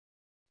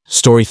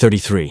Story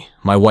 33.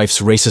 My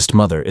wife's racist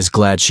mother is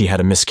glad she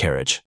had a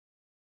miscarriage.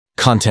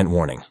 Content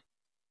warning.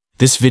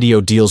 This video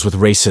deals with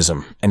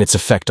racism and its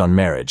effect on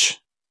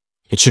marriage.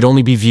 It should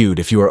only be viewed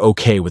if you are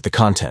okay with the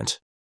content.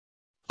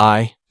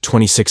 I,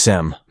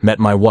 26M, met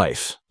my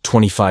wife,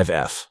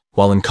 25F,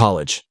 while in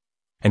college,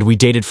 and we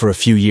dated for a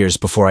few years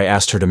before I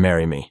asked her to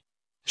marry me.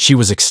 She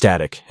was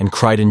ecstatic and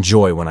cried in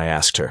joy when I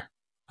asked her.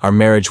 Our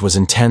marriage was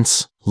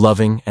intense,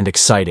 loving, and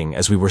exciting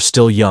as we were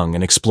still young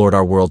and explored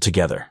our world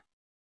together.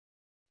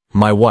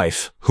 My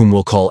wife, whom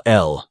we'll call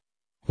L,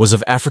 was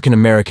of African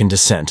American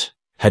descent,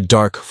 had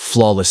dark,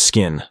 flawless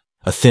skin,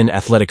 a thin,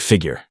 athletic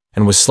figure,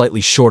 and was slightly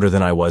shorter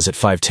than I was at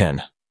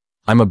 5'10".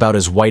 I'm about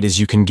as white as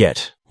you can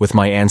get, with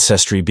my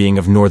ancestry being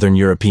of Northern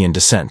European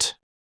descent.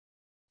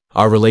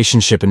 Our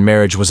relationship and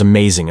marriage was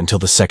amazing until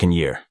the second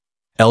year.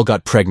 L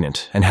got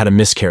pregnant and had a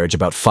miscarriage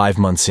about 5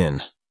 months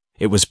in.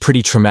 It was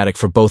pretty traumatic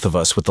for both of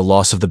us with the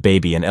loss of the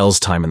baby and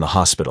L's time in the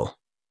hospital.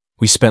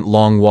 We spent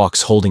long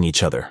walks holding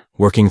each other,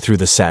 working through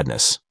the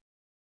sadness.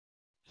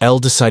 Elle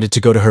decided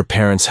to go to her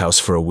parents' house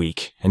for a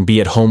week and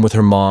be at home with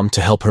her mom to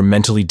help her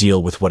mentally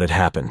deal with what had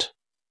happened.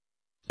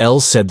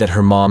 Elle said that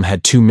her mom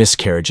had 2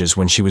 miscarriages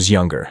when she was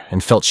younger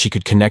and felt she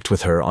could connect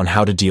with her on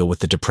how to deal with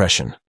the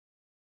depression.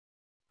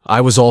 I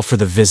was all for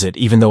the visit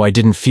even though I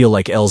didn't feel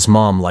like Elle's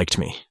mom liked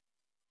me.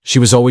 She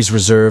was always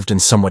reserved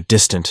and somewhat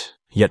distant,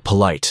 yet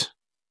polite.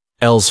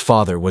 Elle's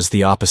father was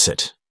the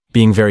opposite,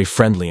 being very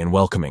friendly and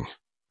welcoming,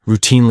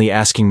 routinely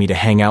asking me to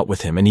hang out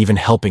with him and even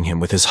helping him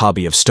with his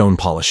hobby of stone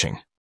polishing.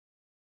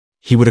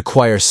 He would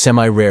acquire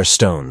semi-rare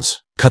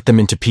stones, cut them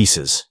into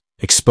pieces,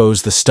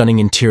 expose the stunning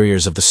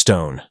interiors of the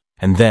stone,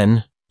 and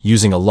then,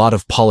 using a lot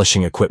of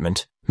polishing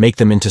equipment, make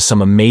them into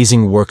some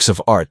amazing works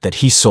of art that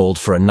he sold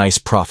for a nice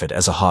profit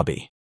as a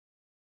hobby.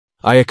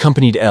 I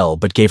accompanied Elle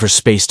but gave her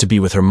space to be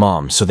with her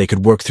mom so they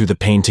could work through the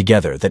pain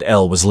together that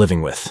Elle was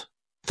living with.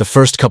 The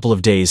first couple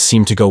of days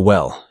seemed to go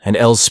well, and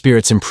Elle's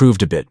spirits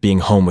improved a bit being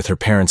home with her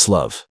parents'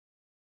 love.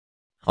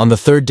 On the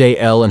third day,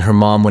 Elle and her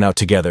mom went out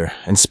together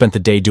and spent the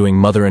day doing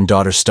mother and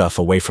daughter stuff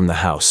away from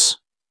the house.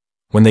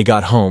 When they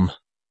got home,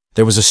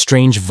 there was a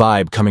strange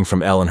vibe coming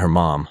from Elle and her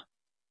mom,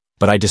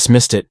 but I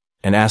dismissed it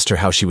and asked her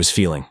how she was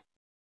feeling.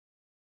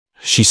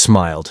 She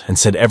smiled and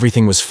said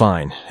everything was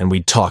fine and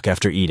we'd talk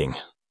after eating.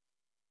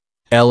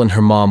 Elle and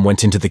her mom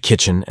went into the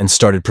kitchen and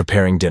started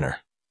preparing dinner.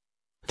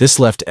 This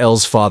left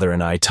Elle's father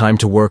and I time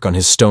to work on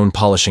his stone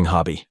polishing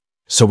hobby,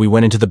 so we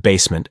went into the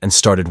basement and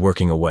started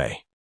working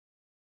away.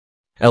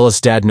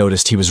 Ella's dad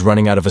noticed he was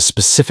running out of a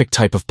specific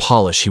type of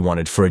polish he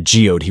wanted for a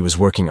geode he was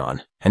working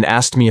on, and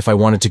asked me if I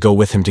wanted to go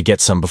with him to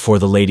get some before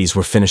the ladies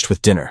were finished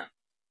with dinner.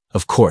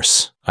 Of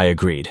course, I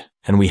agreed,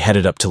 and we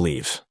headed up to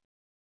leave.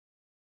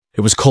 It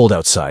was cold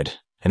outside,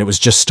 and it was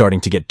just starting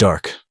to get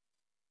dark.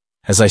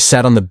 As I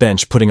sat on the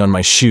bench putting on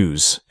my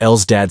shoes,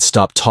 Elle's dad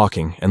stopped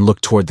talking and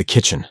looked toward the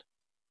kitchen.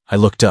 I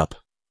looked up,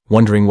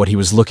 wondering what he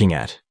was looking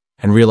at,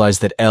 and realized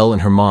that Elle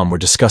and her mom were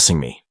discussing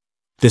me.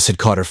 This had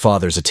caught her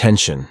father's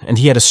attention, and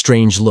he had a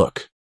strange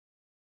look.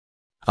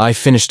 I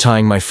finished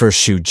tying my first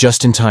shoe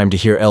just in time to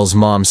hear Elle's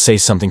mom say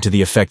something to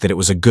the effect that it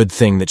was a good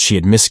thing that she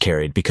had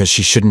miscarried because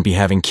she shouldn't be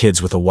having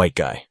kids with a white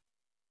guy.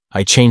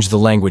 I changed the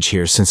language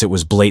here since it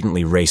was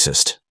blatantly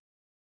racist.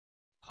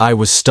 I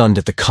was stunned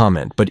at the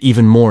comment, but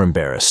even more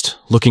embarrassed,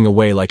 looking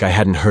away like I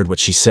hadn't heard what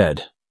she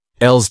said.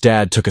 Elle's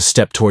dad took a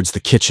step towards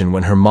the kitchen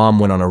when her mom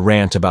went on a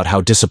rant about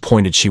how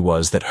disappointed she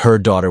was that her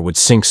daughter would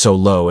sink so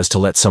low as to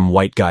let some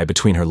white guy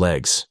between her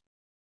legs.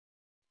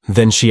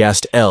 Then she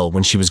asked Elle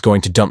when she was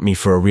going to dump me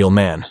for a real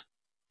man,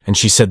 and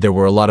she said there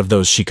were a lot of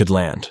those she could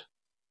land.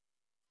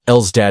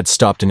 Elle's dad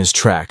stopped in his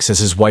tracks as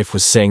his wife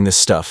was saying this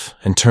stuff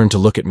and turned to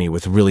look at me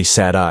with really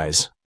sad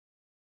eyes.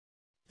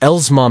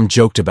 Elle's mom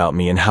joked about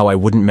me and how I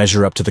wouldn't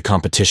measure up to the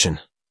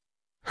competition.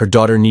 Her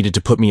daughter needed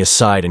to put me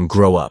aside and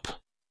grow up.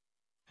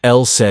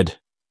 Elle said,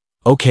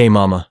 "Okay,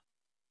 Mama."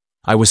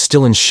 I was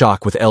still in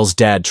shock with Elle's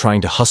dad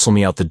trying to hustle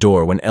me out the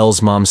door when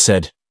Elle's mom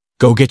said,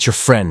 "Go get your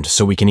friend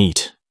so we can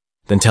eat,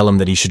 then tell him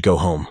that he should go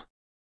home."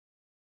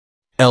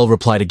 Elle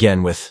replied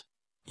again with,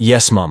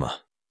 "Yes,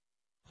 Mama."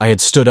 I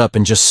had stood up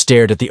and just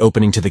stared at the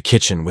opening to the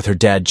kitchen with her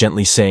dad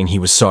gently saying he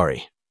was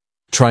sorry,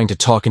 trying to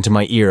talk into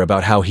my ear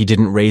about how he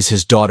didn't raise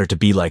his daughter to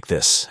be like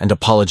this and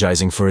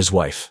apologizing for his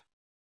wife.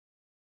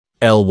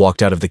 Elle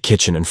walked out of the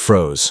kitchen and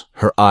froze,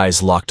 her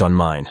eyes locked on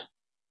mine.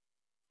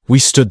 We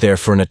stood there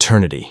for an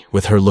eternity,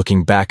 with her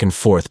looking back and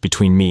forth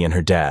between me and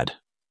her dad.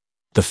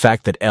 The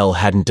fact that Elle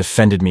hadn't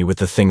defended me with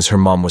the things her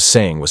mom was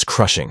saying was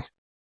crushing.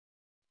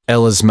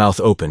 Ella's mouth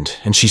opened,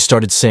 and she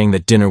started saying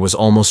that dinner was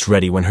almost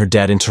ready when her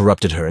dad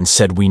interrupted her and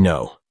said we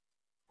know.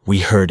 We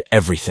heard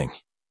everything.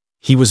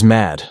 He was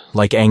mad,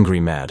 like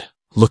angry mad,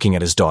 looking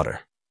at his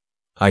daughter.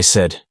 I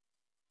said,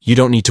 "You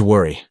don't need to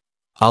worry.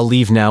 I'll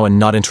leave now and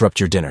not interrupt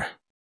your dinner."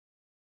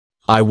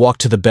 I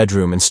walked to the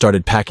bedroom and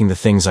started packing the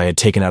things I had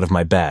taken out of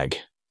my bag.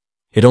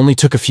 It only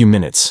took a few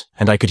minutes,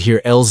 and I could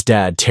hear Elle's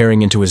dad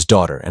tearing into his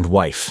daughter and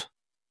wife.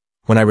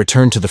 When I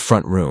returned to the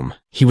front room,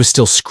 he was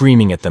still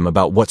screaming at them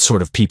about what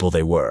sort of people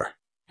they were,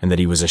 and that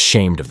he was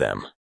ashamed of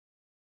them.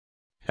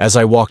 As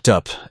I walked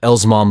up,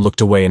 Elle's mom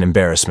looked away in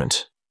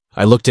embarrassment.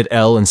 I looked at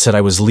Elle and said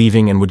I was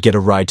leaving and would get a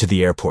ride to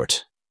the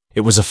airport.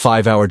 It was a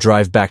 5-hour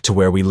drive back to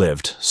where we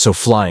lived, so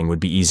flying would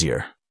be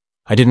easier.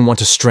 I didn't want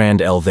to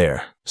strand Elle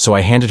there, so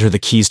I handed her the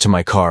keys to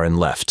my car and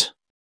left.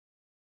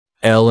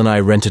 Elle and I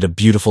rented a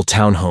beautiful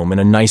townhome in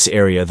a nice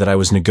area that I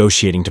was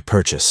negotiating to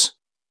purchase.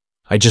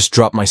 I just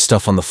dropped my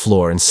stuff on the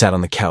floor and sat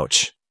on the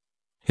couch.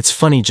 It's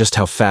funny just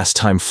how fast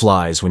time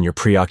flies when you're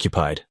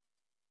preoccupied.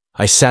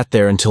 I sat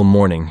there until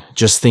morning,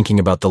 just thinking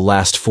about the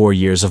last 4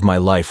 years of my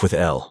life with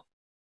Elle.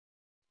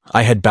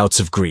 I had bouts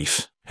of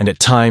grief, and at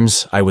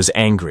times I was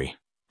angry,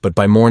 but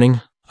by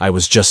morning I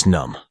was just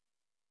numb.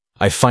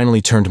 I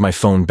finally turned my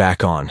phone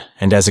back on,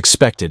 and as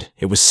expected,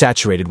 it was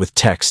saturated with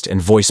text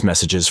and voice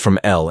messages from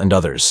Elle and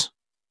others.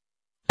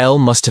 Elle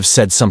must have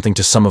said something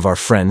to some of our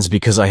friends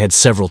because I had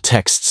several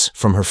texts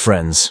from her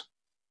friends.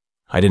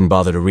 I didn't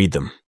bother to read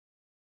them.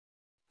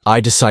 I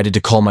decided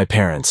to call my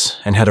parents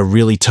and had a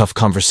really tough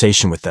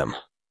conversation with them.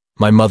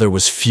 My mother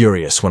was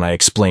furious when I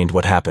explained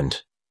what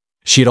happened.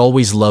 She had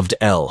always loved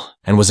Elle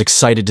and was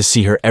excited to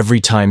see her every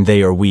time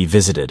they or we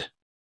visited.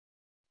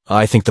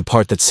 I think the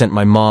part that sent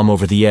my mom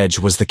over the edge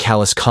was the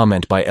callous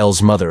comment by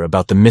Elle's mother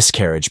about the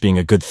miscarriage being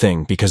a good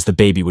thing because the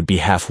baby would be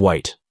half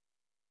white.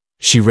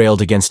 She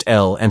railed against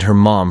Elle and her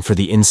mom for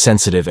the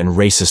insensitive and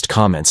racist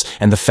comments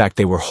and the fact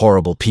they were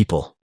horrible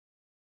people.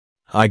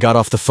 I got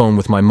off the phone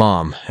with my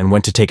mom and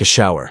went to take a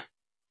shower.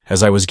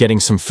 As I was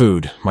getting some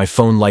food, my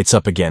phone lights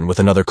up again with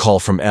another call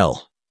from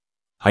Elle.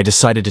 I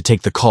decided to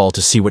take the call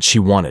to see what she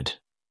wanted.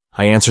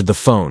 I answered the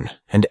phone,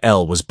 and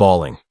Elle was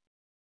bawling.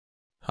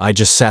 I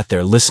just sat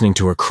there listening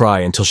to her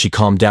cry until she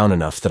calmed down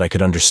enough that I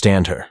could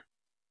understand her.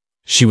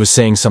 She was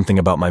saying something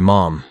about my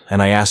mom,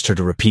 and I asked her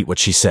to repeat what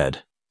she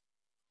said.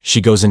 She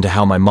goes into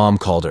how my mom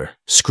called her,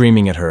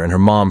 screaming at her and her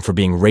mom for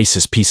being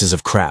racist pieces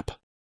of crap.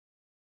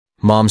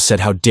 Mom said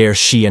how dare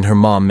she and her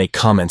mom make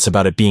comments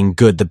about it being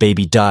good the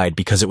baby died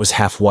because it was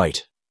half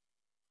white.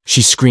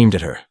 She screamed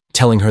at her,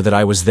 telling her that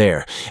I was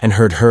there and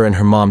heard her and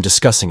her mom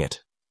discussing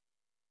it.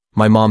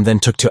 My mom then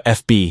took to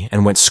FB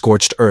and went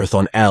scorched earth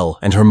on Elle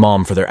and her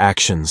mom for their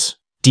actions,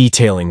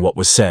 detailing what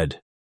was said.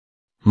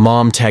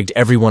 Mom tagged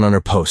everyone on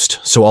her post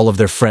so all of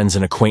their friends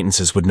and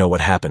acquaintances would know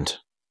what happened.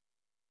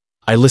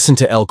 I listened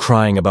to Elle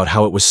crying about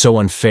how it was so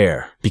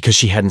unfair because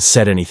she hadn't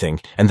said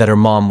anything and that her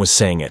mom was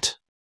saying it.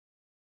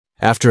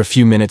 After a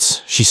few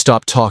minutes, she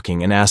stopped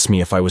talking and asked me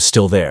if I was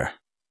still there.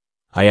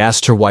 I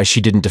asked her why she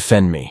didn't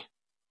defend me,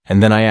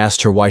 and then I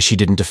asked her why she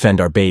didn't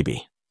defend our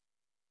baby.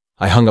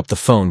 I hung up the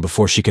phone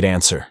before she could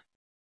answer.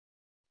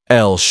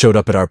 Elle showed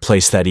up at our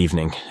place that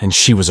evening, and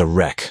she was a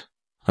wreck.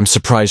 I'm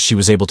surprised she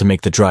was able to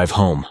make the drive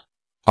home.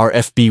 Our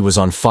FB was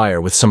on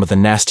fire with some of the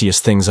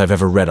nastiest things I've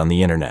ever read on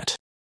the internet.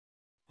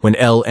 When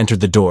Elle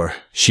entered the door,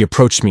 she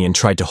approached me and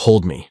tried to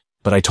hold me,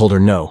 but I told her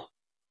no.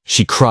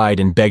 She cried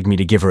and begged me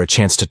to give her a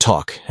chance to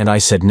talk, and I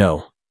said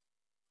no.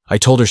 I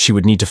told her she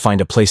would need to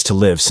find a place to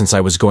live since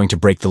I was going to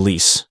break the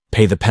lease,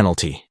 pay the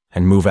penalty,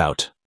 and move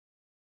out.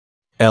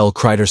 Elle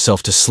cried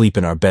herself to sleep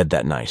in our bed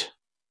that night.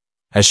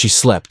 As she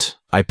slept,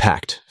 I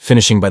packed,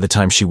 finishing by the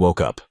time she woke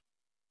up.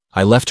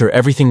 I left her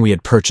everything we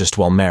had purchased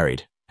while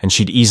married, and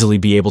she'd easily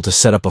be able to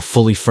set up a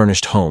fully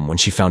furnished home when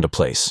she found a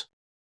place.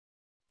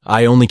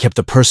 I only kept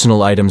the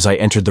personal items I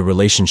entered the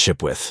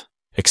relationship with,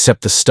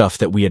 except the stuff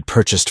that we had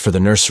purchased for the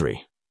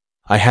nursery.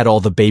 I had all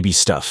the baby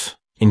stuff,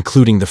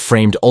 including the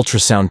framed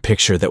ultrasound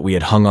picture that we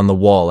had hung on the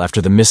wall after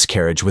the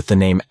miscarriage with the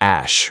name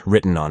Ash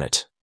written on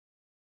it.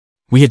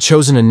 We had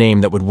chosen a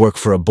name that would work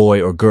for a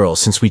boy or girl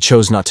since we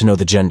chose not to know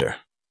the gender.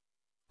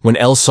 When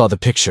Elle saw the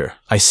picture,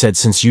 I said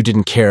since you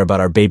didn't care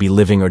about our baby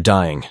living or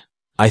dying,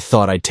 I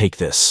thought I'd take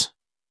this.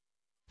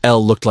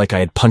 Elle looked like I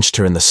had punched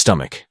her in the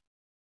stomach.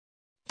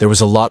 There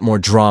was a lot more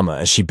drama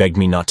as she begged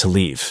me not to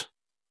leave,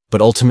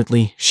 but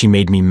ultimately she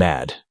made me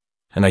mad.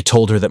 And I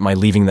told her that my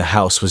leaving the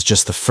house was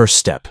just the first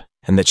step,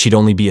 and that she'd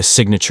only be a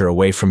signature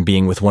away from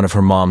being with one of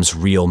her mom's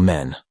real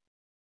men.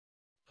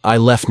 I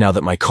left now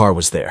that my car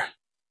was there.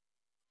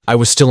 I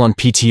was still on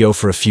PTO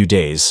for a few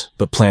days,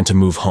 but planned to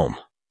move home.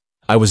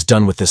 I was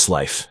done with this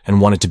life and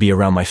wanted to be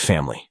around my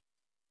family.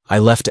 I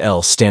left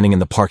Elle standing in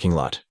the parking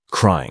lot,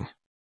 crying.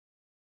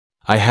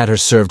 I had her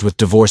served with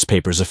divorce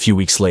papers a few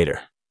weeks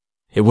later.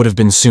 It would have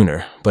been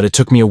sooner, but it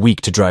took me a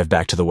week to drive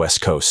back to the West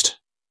Coast.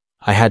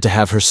 I had to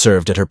have her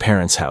served at her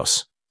parents'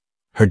 house.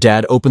 Her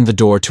dad opened the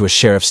door to a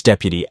sheriff's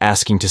deputy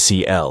asking to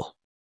see Elle.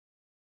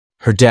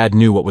 Her dad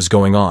knew what was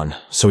going on,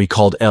 so he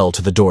called Elle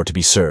to the door to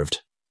be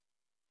served.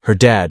 Her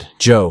dad,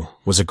 Joe,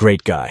 was a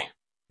great guy,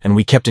 and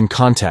we kept in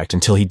contact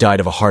until he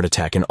died of a heart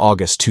attack in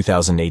August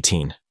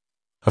 2018.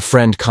 A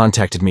friend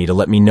contacted me to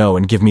let me know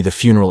and give me the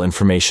funeral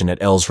information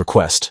at Elle's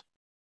request.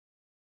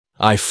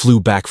 I flew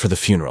back for the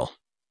funeral.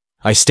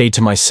 I stayed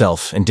to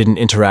myself and didn't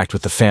interact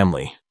with the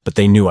family, but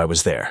they knew I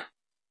was there.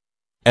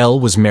 Elle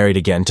was married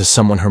again to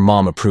someone her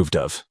mom approved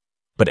of,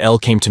 but Elle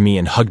came to me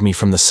and hugged me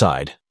from the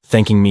side,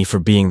 thanking me for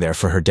being there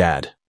for her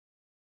dad.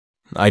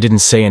 I didn't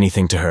say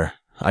anything to her,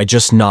 I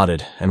just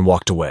nodded and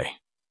walked away.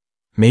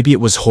 Maybe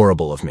it was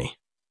horrible of me.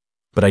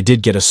 but I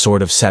did get a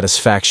sort of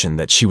satisfaction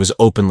that she was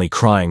openly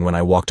crying when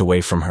I walked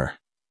away from her.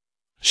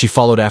 She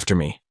followed after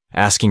me,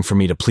 asking for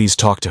me to please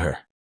talk to her.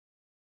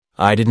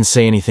 I didn't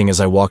say anything as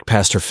I walked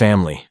past her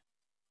family.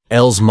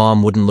 Elle's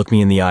mom wouldn't look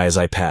me in the eye as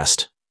I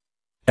passed.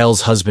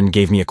 Elle's husband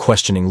gave me a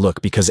questioning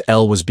look because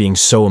Elle was being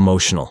so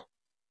emotional.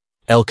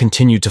 Elle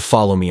continued to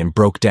follow me and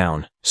broke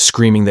down,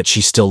 screaming that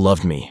she still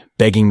loved me,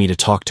 begging me to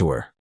talk to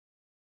her.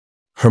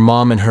 Her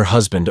mom and her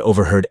husband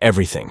overheard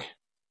everything.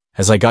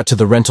 As I got to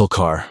the rental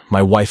car,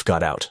 my wife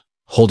got out,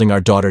 holding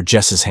our daughter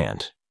Jess's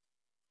hand.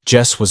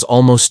 Jess was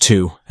almost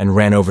 2 and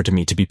ran over to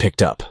me to be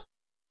picked up.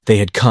 They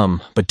had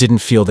come, but didn't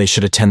feel they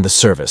should attend the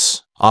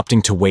service,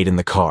 opting to wait in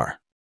the car.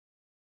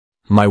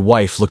 My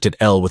wife looked at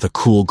Elle with a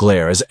cool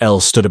glare as Elle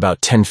stood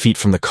about 10 feet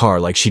from the car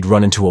like she'd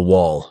run into a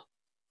wall.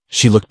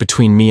 She looked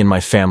between me and my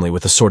family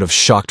with a sort of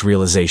shocked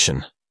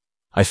realization.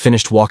 I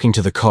finished walking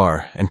to the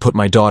car and put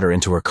my daughter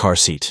into her car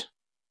seat.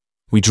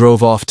 We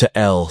drove off to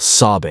Elle,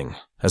 sobbing,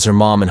 as her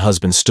mom and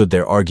husband stood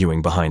there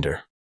arguing behind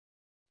her.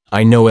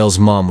 I know Elle's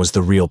mom was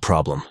the real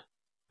problem.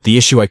 The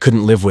issue I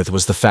couldn't live with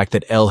was the fact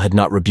that Elle had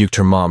not rebuked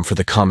her mom for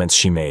the comments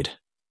she made,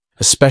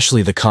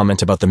 especially the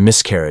comment about the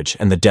miscarriage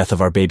and the death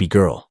of our baby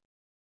girl.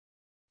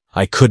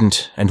 I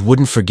couldn't and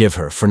wouldn't forgive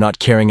her for not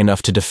caring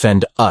enough to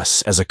defend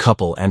us as a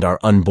couple and our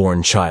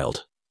unborn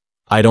child.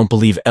 I don't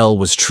believe Elle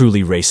was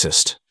truly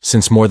racist,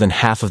 since more than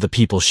half of the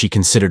people she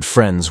considered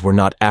friends were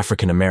not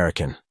African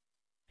American.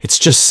 It's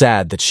just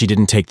sad that she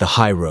didn't take the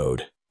high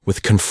road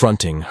with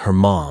confronting her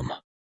mom.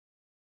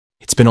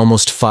 It's been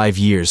almost 5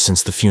 years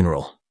since the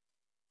funeral,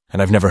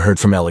 and I've never heard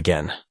from Elle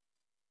again.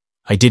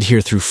 I did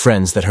hear through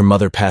friends that her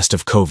mother passed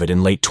of COVID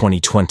in late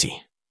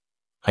 2020.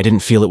 I didn't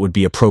feel it would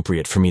be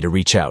appropriate for me to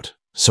reach out,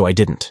 so I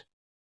didn't.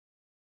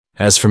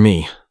 As for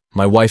me,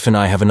 my wife and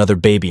I have another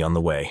baby on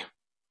the way.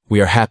 We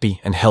are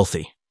happy and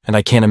healthy, and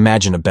I can't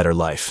imagine a better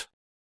life.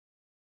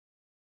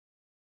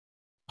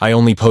 I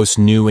only post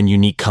new and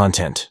unique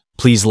content.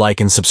 Please like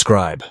and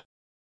subscribe.